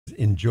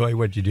enjoy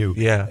what you do.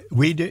 Yeah.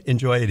 We do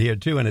enjoy it here,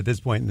 too, and at this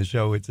point in the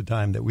show, it's a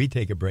time that we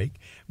take a break.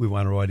 We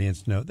want our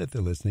audience to know that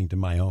they're listening to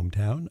My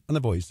Hometown on the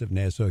voice of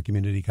Nassau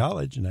Community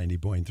College,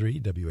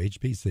 90.3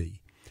 WHPC.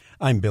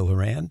 I'm Bill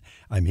Horan.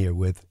 I'm here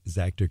with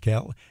Zach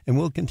Turkel, and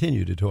we'll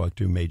continue to talk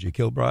to Major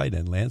Kilbride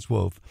and Lance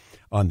Wolff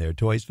on their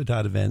Toys for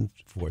Tot event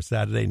for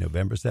Saturday,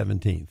 November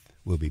 17th.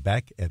 We'll be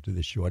back after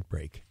this short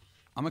break.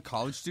 I'm a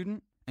college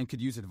student and could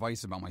use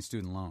advice about my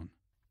student loan.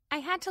 I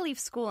had to leave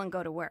school and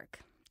go to work.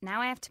 Now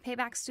I have to pay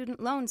back student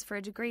loans for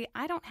a degree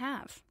I don't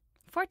have.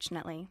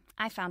 Fortunately,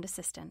 I found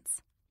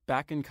assistance.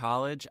 Back in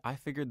college, I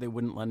figured they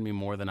wouldn't lend me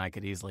more than I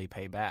could easily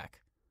pay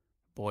back.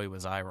 Boy,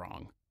 was I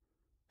wrong.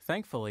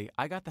 Thankfully,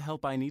 I got the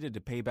help I needed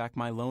to pay back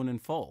my loan in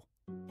full.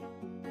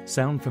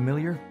 Sound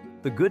familiar?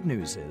 The good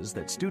news is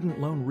that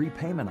student loan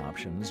repayment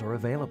options are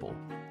available.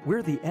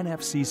 We're the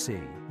NFCC,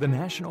 the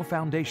National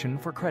Foundation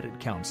for Credit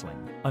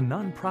Counseling, a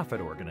nonprofit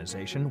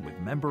organization with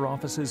member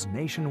offices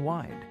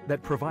nationwide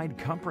that provide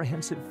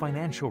comprehensive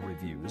financial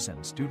reviews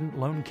and student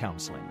loan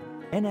counseling.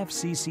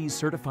 NFCC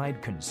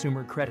certified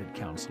consumer credit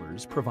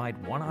counselors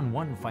provide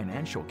one-on-one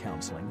financial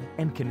counseling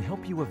and can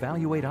help you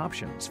evaluate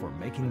options for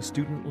making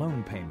student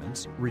loan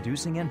payments,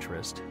 reducing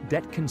interest,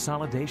 debt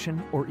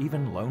consolidation, or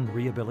even loan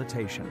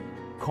rehabilitation.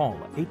 Call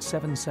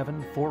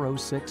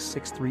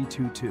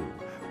 877-406-6322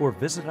 or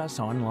visit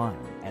us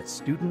online at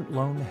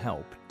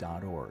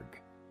studentloanhelp.org.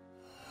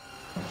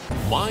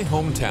 My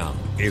Hometown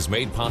is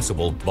made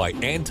possible by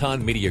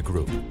Anton Media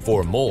Group.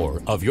 For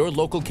more of your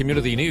local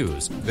community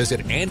news, visit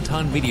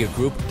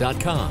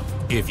AntonMediaGroup.com.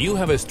 If you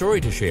have a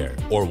story to share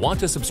or want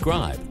to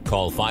subscribe,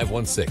 call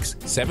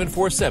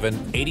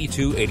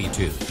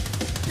 516-747-8282.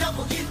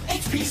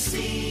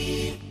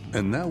 WHPC.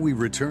 And now we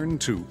return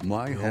to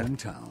My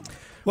Hometown.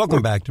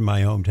 Welcome back to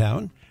My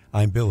Hometown.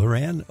 I'm Bill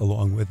Horan,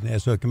 along with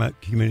Nassau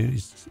Community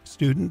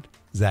student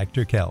Zach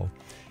Turkel.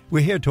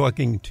 We're here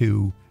talking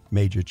to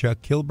Major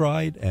Chuck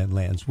Kilbride and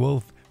Lance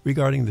Wolff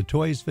regarding the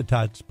Toys for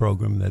Tots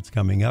program that's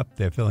coming up.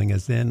 They're filling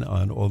us in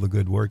on all the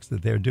good works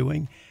that they're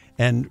doing.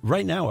 And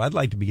right now, I'd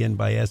like to begin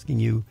by asking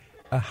you,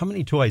 how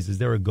many toys? Is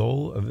there a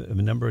goal of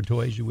a number of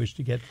toys you wish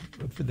to get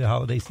for the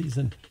holiday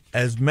season?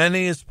 As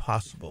many as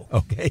possible.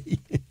 Okay.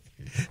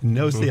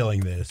 No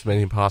ceiling there. As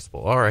many as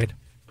possible. All right.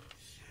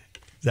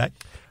 Zach?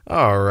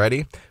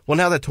 Alrighty. Well,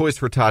 now that Toys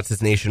for Tots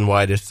is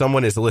nationwide, if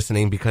someone is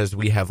listening, because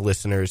we have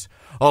listeners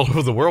all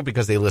over the world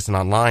because they listen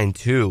online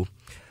too,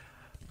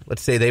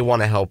 let's say they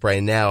want to help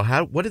right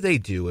now, what do they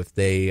do if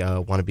they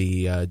want to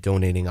be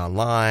donating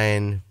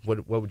online?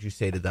 What would you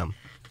say to them?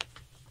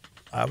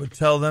 I would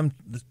tell them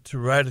to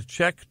write a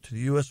check to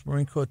the U.S.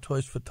 Marine Corps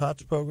Toys for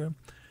Tots program.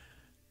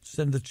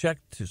 Send the check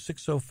to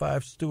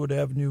 605 Stewart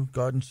Avenue,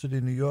 Garden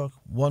City, New York,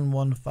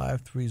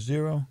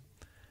 11530.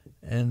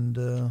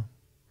 And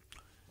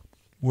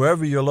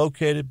wherever you're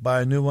located, buy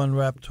a new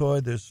unwrapped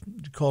toy. You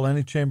call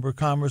any Chamber of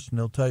Commerce, and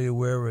they'll tell you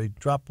where a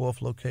drop-off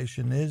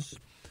location is.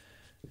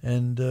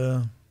 And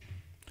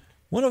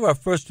one of our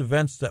first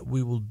events that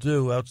we will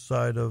do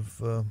outside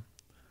of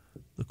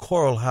the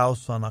Coral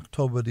House on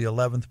October the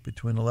 11th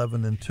between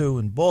 11 and 2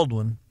 in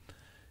Baldwin,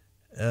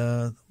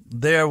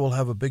 there we'll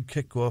have a big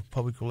kickoff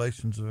public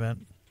relations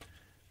event.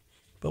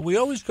 But we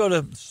always go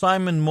to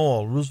Simon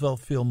Mall, Roosevelt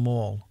Field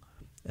Mall.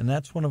 And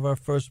that's one of our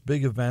first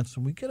big events.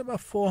 And we get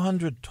about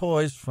 400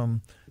 toys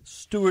from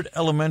Stewart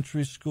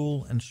Elementary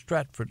School and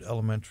Stratford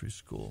Elementary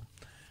School.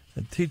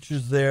 The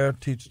teachers there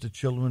teach the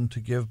children to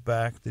give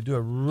back. They do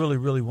a really,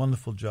 really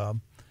wonderful job.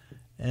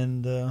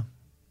 And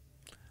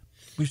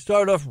we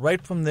start off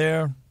right from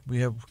there.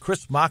 We have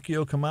Chris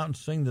Macchio come out and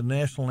sing the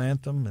national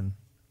anthem, and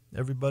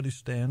everybody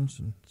stands,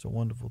 and it's a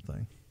wonderful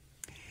thing.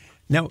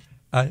 Now,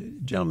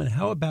 gentlemen,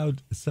 how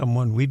about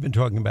someone, we've been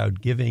talking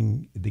about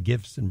giving the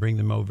gifts and bring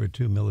them over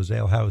to Miller's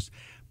Ale House,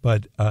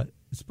 but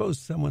suppose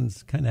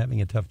someone's kind of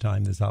having a tough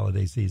time this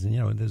holiday season. You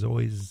know, there's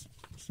always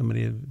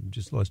somebody who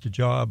just lost a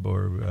job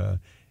or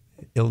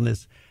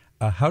illness.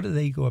 How do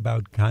they go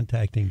about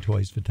contacting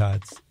Toys for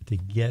Tots to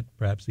get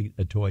perhaps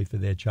a toy for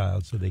their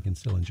child so they can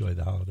still enjoy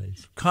the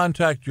holidays?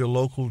 Contact your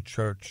local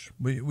church.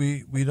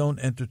 We don't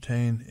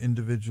entertain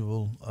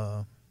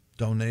individual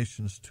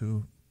donations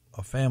to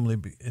a family.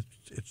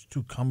 It's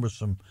too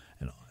cumbersome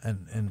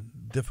and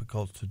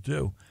difficult to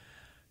do.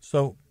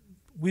 So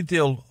we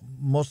deal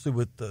mostly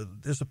with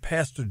there's a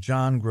pastor,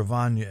 John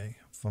Gravanier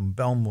from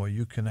Belmore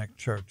Uconnect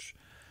Church.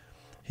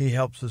 He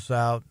helps us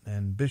out,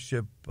 and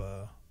Bishop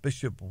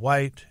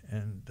White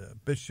and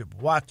Bishop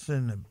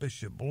Watson and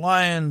Bishop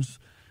Lyons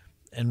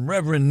and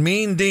Reverend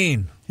Mean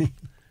Dean,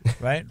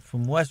 right,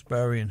 from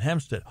Westbury and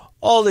Hempstead.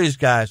 All these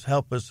guys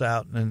help us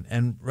out,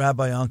 and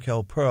Rabbi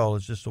Ankel Pearl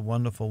is just a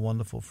wonderful,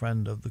 wonderful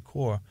friend of the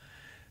Corps.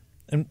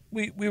 And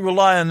we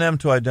rely on them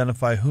to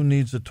identify who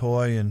needs a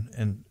toy,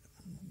 and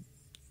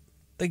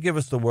they give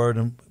us the word,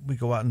 and we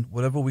go out, and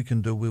whatever we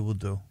can do, we will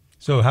do.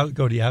 So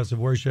go to your house of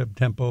worship,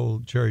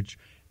 temple, church,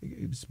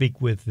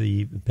 speak with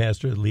the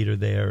pastor, the leader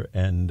there,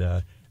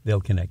 and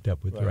they'll connect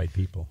up with the right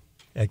people.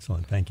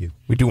 Excellent. Thank you.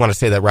 We do want to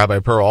say that Rabbi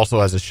Pearl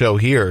also has a show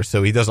here,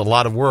 so he does a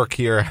lot of work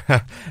here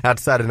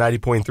outside of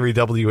 90.3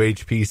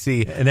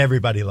 WHPC. And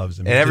everybody loves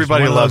him. And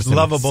everybody loves him.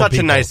 Lovable Such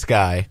people. a nice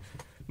guy.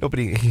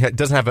 He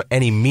doesn't have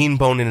any mean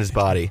bone in his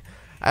body.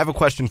 I have a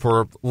question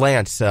for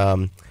Lance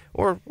or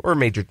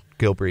Major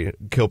Kilbride,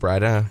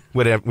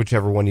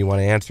 whichever one you want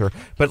to answer.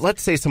 But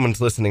let's say someone's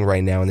listening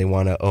right now and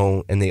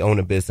they own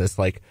a business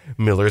like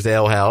Miller's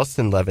Ale House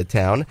in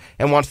Levittown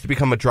and wants to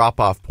become a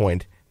drop-off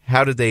point.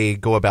 How did they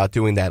go about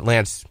doing that?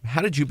 Lance,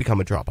 how did you become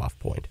a drop-off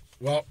point?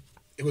 Well,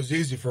 it was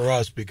easy for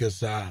us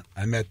because I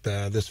met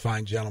this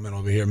fine gentleman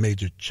over here,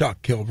 Major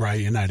Chuck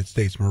Kilbride, United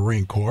States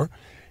Marine Corps,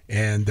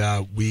 and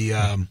we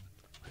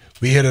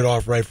hit it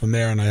off right from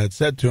there. And I had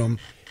said to him,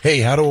 "Hey,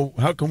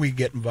 how can we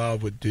get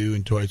involved with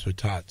doing Toys for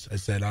Tots?" I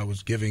said I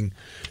was giving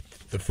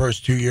the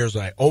first 2 years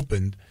I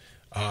opened.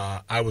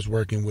 I was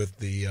working with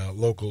the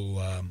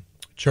local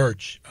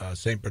church,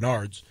 St.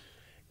 Bernard's,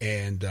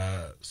 and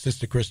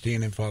Sister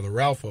Christine and Father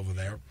Ralph over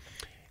there,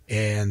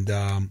 and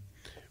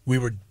we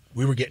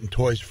were getting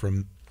toys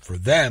for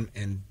them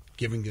and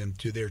giving them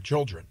to their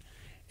children,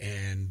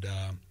 and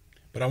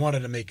but I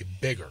wanted to make it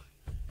bigger,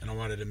 and I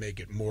wanted to make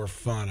it more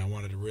fun. I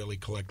wanted to really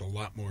collect a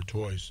lot more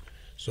toys.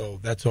 So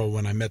that's all.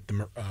 When I met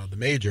the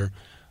major,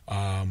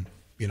 I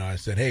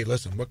said, "Hey,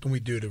 listen, what can we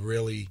do to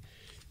really,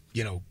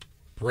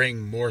 bring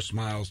more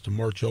smiles to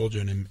more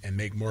children and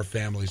make more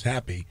families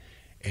happy?"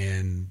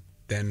 And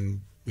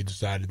then we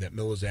decided that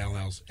Miller's Ale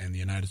House and the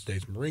United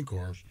States Marine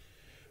Corps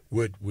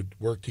would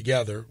work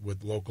together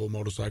with local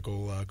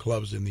motorcycle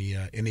clubs in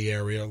the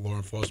area, law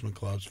enforcement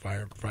clubs,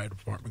 fire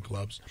department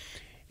clubs,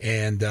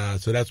 and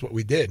so that's what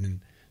we did. And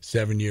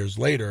 7 years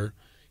later,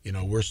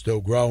 we're still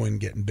growing,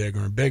 getting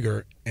bigger and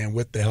bigger, and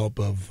with the help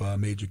of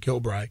Major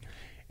Kilbride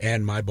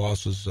and my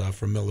bosses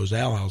from Miller's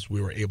Ale House, we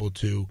were able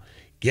to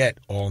get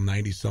all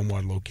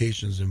 90-somewhat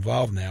locations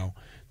involved now,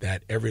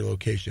 that every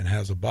location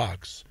has a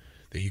box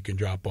that you can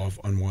drop off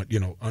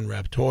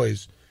unwrapped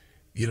toys,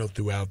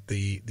 throughout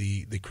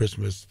the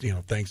Christmas,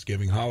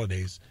 Thanksgiving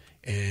holidays,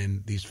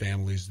 and these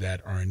families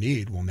that are in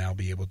need will now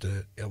be able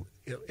to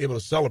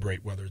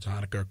celebrate, whether it's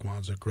Hanukkah,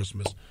 Kwanzaa,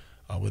 Christmas,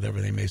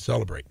 whatever they may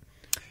celebrate.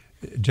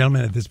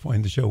 Gentlemen, at this point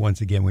in the show,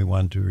 once again, we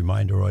want to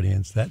remind our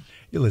audience that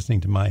you're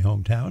listening to My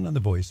Hometown on the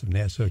voice of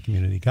Nassau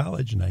Community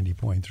College,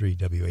 90.3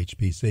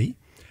 WHPC.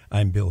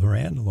 I'm Bill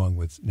Horan, along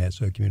with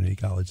Nassau Community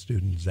College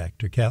student Zach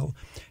Turkel.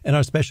 And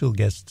our special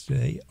guests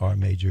today are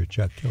Major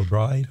Chuck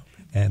Kilbride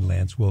and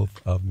Lance Wolff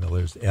of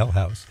Miller's Ale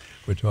House.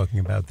 We're talking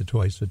about the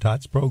Toys for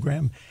Tots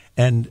program.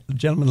 And,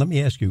 gentlemen, let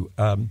me ask you,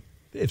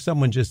 if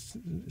someone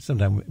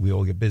sometimes we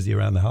all get busy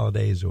around the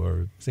holidays,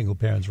 or single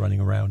parents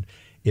running around,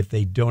 if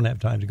they don't have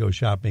time to go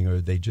shopping, or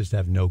they just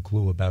have no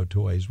clue about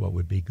toys, what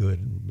would be good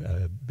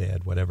and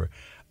bad, whatever,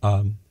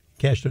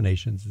 cash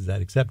donations, is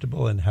that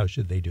acceptable, and how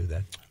should they do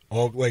that?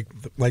 All like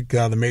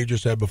the Major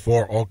said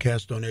before, all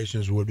cash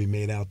donations would be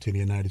made out to the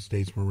United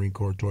States Marine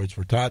Corps Toys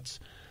for Tots.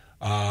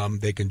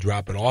 They can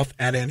drop it off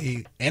at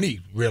any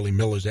really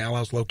Miller's Ale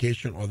House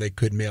location, or they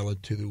could mail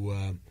it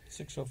to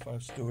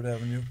 605 Stewart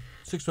Avenue.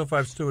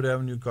 605 Stewart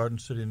Avenue, Garden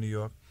City, New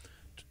York.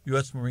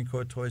 U.S. Marine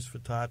Corps Toys for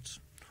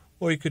Tots.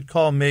 Or you could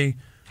call me,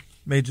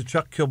 Major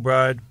Chuck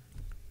Kilbride,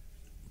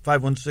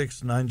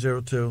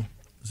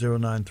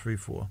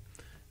 516-902-0934.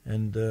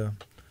 And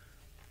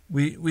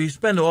we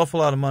spend an awful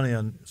lot of money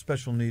on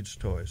special needs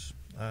toys.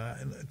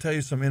 And I'll tell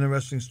you some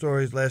interesting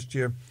stories. Last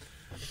year,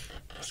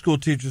 school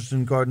teachers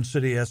in Garden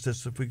City asked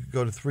us if we could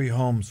go to 3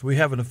 homes. We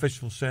have an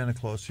official Santa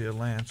Claus here,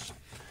 Lance.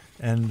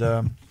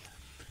 And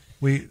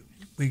we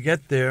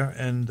get there,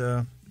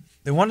 and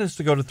they wanted us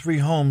to go to 3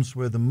 homes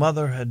where the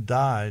mother had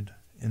died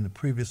in the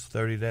previous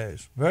 30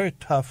 days. Very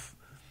tough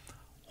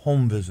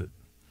home visit.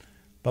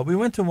 But we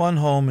went to one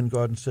home in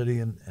Garden City,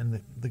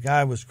 and the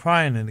guy was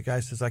crying, and the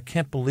guy says, "I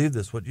can't believe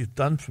this, what you've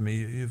done for me.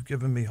 You've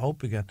given me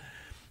hope again."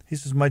 He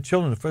says, "My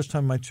children, the first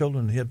time my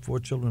children," he had 4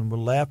 children, were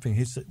laughing.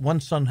 He said, one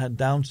son had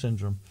Down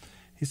syndrome.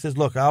 He says,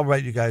 "Look, I'll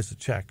write you guys a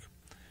check."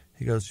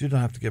 He goes, "You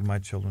don't have to give my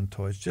children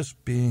toys.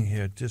 Just being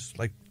here, just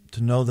like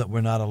to know that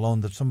we're not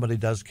alone, that somebody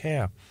does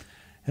care."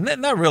 And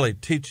that really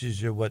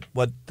teaches you what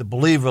the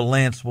believer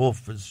Lance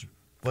Wolff is,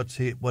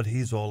 what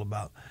he's all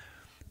about.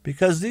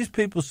 Because these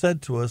people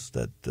said to us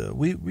that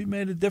we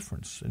made a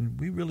difference, and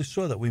we really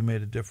saw that we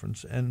made a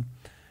difference. And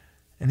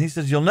he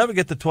says, "You'll never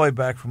get the toy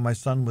back from my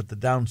son with the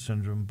Down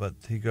syndrome," but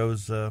he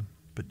goes,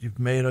 "But you've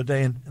made our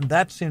day." And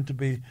that seemed to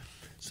be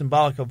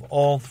symbolic of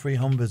all 3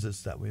 home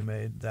visits that we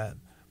made, that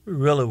we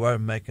really were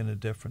making a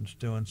difference,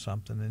 doing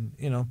something. And,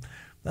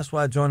 that's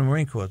why I joined the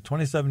Marine Corps.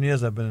 27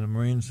 years I've been in the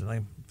Marines, and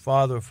I'm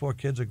father of 4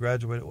 kids. I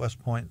graduated at West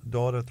Point,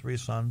 daughter, 3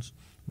 sons.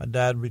 My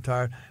dad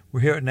retired. We're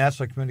here at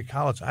Nassau Community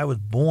College. I was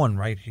born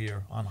right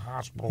here on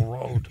Hospital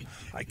Road.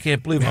 I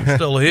can't believe I'm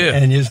still here.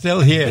 And you're still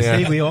here. Yeah.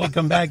 See, we all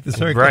come back to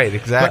circle. Right,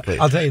 exactly.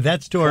 But I'll tell you,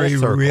 that story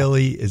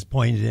really is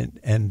poignant.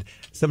 And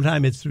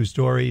sometimes it's through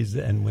stories,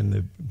 and when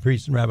the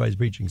priests and rabbis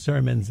preaching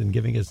sermons and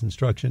giving us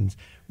instructions,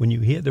 when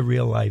you hear the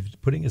real life,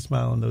 putting a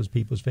smile on those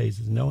people's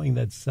faces, knowing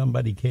that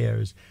somebody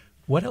cares,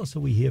 what else are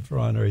we here for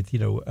on Earth?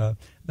 The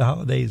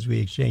holidays, we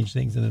exchange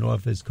things in an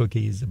office,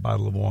 cookies, a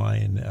bottle of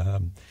wine,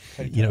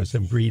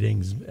 some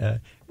greetings,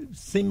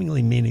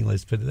 seemingly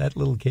meaningless for that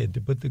little kid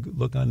to put the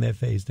look on their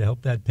face, to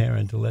help that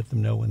parent, to let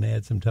them know when they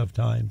had some tough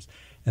times,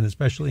 and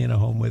especially in a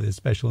home where there's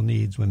special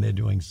needs, when they're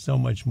doing so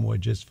much more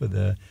just for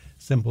the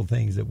simple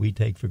things that we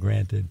take for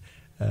granted.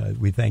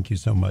 We thank you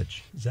so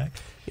much. Zach?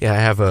 Yeah, I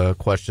have a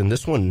question.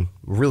 This one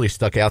really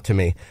stuck out to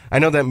me. I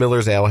know that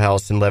Miller's Ale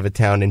House in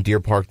Levittown and Deer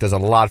Park does a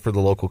lot for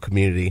the local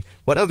community.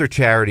 What other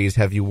charities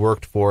have you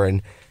worked for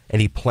and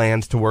any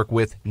plans to work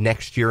with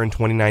next year in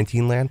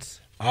 2019,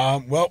 Lance?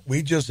 Well,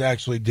 we just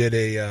actually did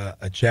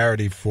a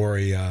charity for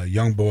a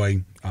young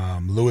boy,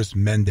 Luis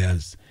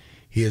Mendez.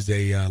 He is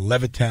a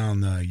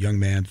Levittown young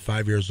man,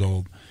 5 years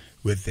old,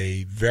 with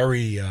a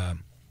very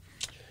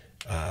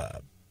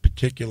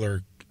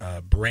particular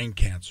brain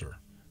cancer.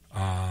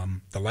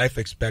 The life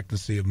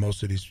expectancy of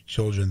most of these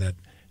children that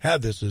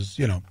have this is,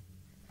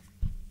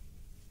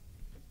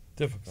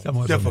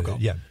 difficult. Difficult.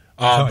 Yeah.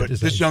 But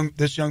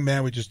this young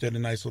man, we just did a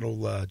nice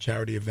little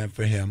charity event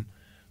for him.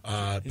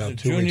 About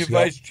 2 weeks ago.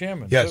 Vice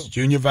chairman. Yes, too.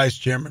 junior vice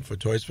chairman for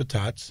Toys for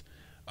Tots.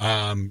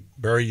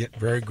 Very,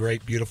 very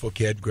great, beautiful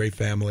kid, great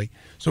family.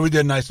 So we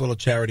did a nice little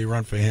charity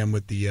run for him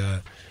with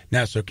the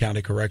Nassau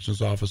County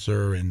Corrections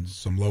Officer and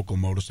some local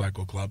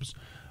motorcycle clubs.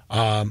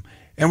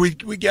 And we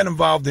get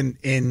involved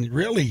in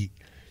really,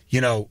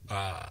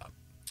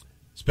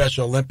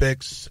 Special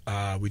Olympics.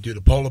 We do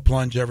the polar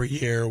plunge every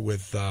year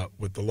with the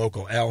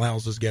local ale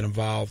houses, get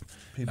involved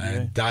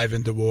and dive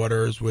into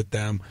waters with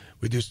them.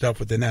 We do stuff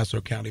with the Nassau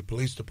County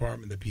Police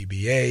Department, the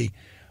PBA,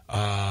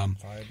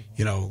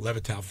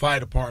 Levittown Fire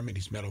Department,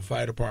 East Meadow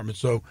Fire Department.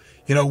 So,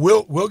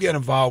 we'll get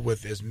involved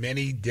with as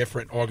many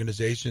different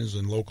organizations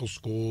and local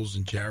schools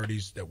and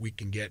charities that we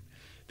can get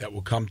that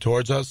will come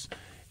towards us.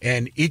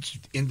 And each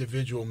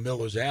individual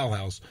Miller's Ale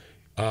House,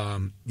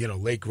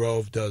 Lake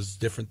Grove does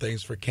different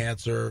things for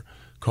cancer.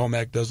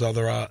 Comac does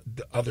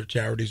other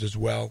charities as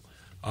well.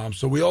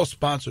 So we all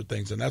sponsor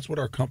things, and that's what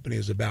our company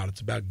is about.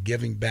 It's about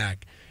giving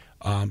back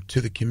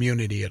to the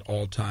community at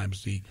all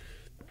times.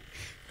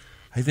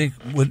 I think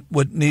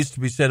what needs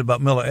to be said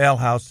about Miller Ale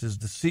House is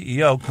the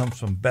CEO comes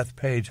from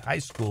Bethpage High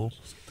School,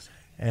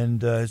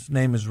 and his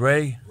name is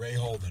Ray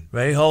Holden.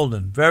 Ray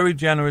Holden, very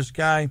generous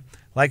guy,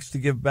 likes to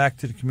give back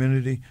to the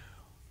community.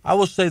 I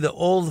will say that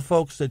all the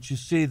folks that you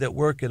see that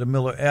work at a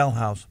Miller Ale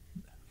House,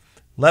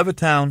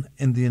 Levittown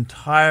in the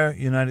entire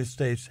United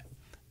States,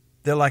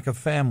 they're like a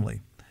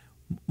family.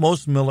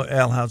 Most Miller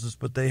Ale Houses,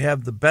 but they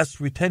have the best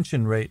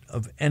retention rate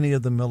of any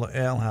of the Miller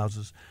Ale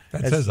Houses.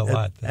 That says a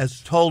lot. As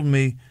told to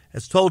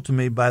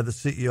me by the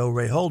CEO,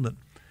 Ray Holden.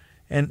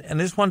 And I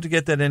just wanted to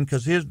get that in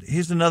because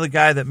he's another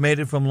guy that made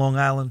it from Long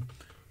Island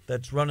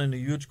that's running a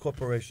huge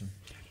corporation.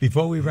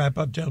 Before we wrap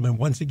up, gentlemen,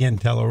 once again,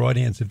 tell our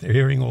audience, if they're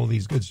hearing all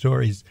these good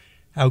stories,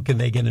 how can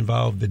they get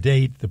involved? The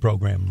date, the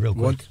program, real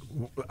quick.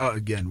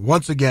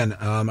 Once again,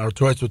 our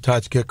Toys for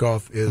Tots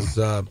kickoff is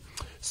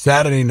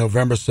Saturday,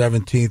 November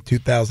 17th,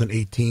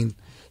 2018.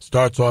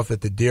 Starts off at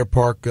the Deer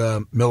Park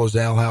Miller's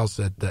Ale House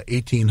at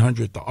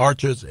 1800 The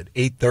Archers at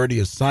 8:30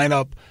 is sign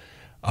up.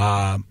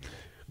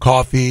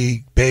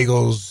 Coffee,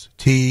 bagels,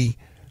 tea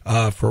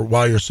for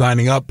while you're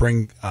signing up.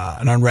 Bring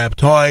an unwrapped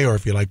toy, or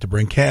if you like to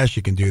bring cash,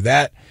 you can do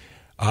that.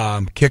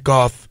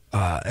 Kickoff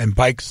and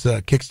bikes,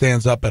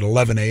 kickstands up at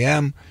 11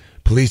 a.m.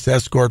 Police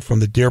escort from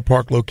the Deer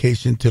Park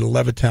location to the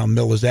Levittown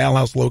Miller's Ale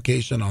House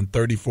location on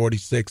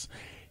 3046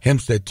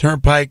 Hempstead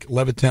Turnpike,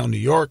 Levittown, New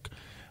York.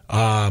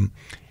 And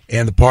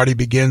the party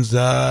begins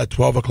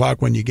 12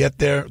 o'clock when you get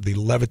there. The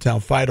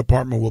Levittown Fire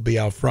Department will be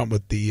out front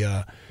with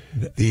the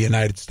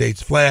United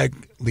States flag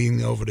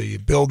leading over the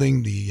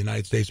building. The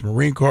United States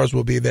Marine Corps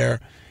will be there.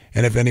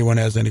 And if anyone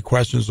has any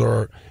questions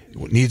or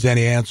needs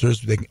any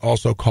answers, they can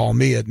also call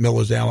me at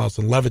Miller's Ale House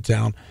in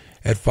Levittown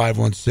at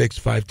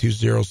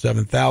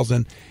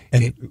 516-520-7000.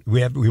 And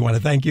we want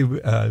to thank you,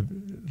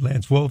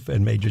 Lance Wolff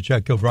and Major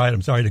Chuck Kilbride.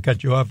 I'm sorry to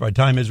cut you off. Our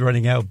time is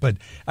running out, but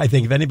I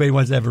think if anybody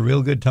wants to have a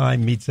real good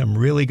time, meet some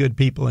really good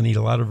people, and eat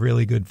a lot of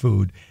really good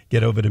food,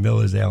 get over to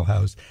Miller's Ale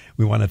House.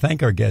 We want to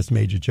thank our guests,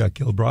 Major Chuck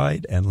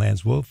Kilbride and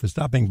Lance Wolff, for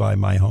stopping by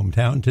my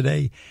hometown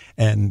today.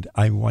 And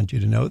I want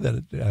you to know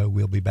that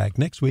we'll be back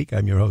next week.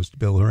 I'm your host,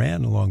 Bill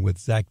Horan, along with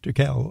Zach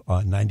Turkel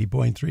on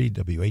 90.3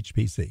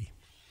 WHPC.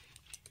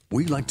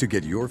 We'd like to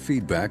get your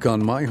feedback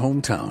on my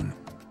hometown.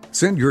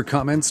 Send your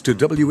comments to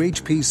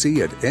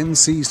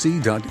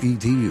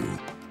WHPC@ncc.edu.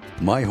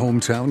 My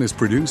Hometown is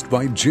produced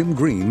by Jim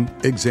Green,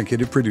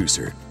 executive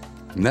producer.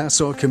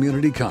 Nassau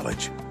Community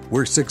College,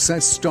 where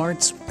success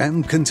starts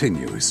and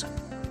continues.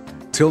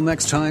 Till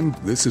next time,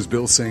 this is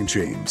Bill St.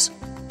 James.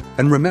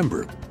 And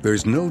remember,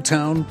 there's no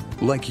town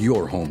like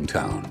your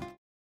hometown.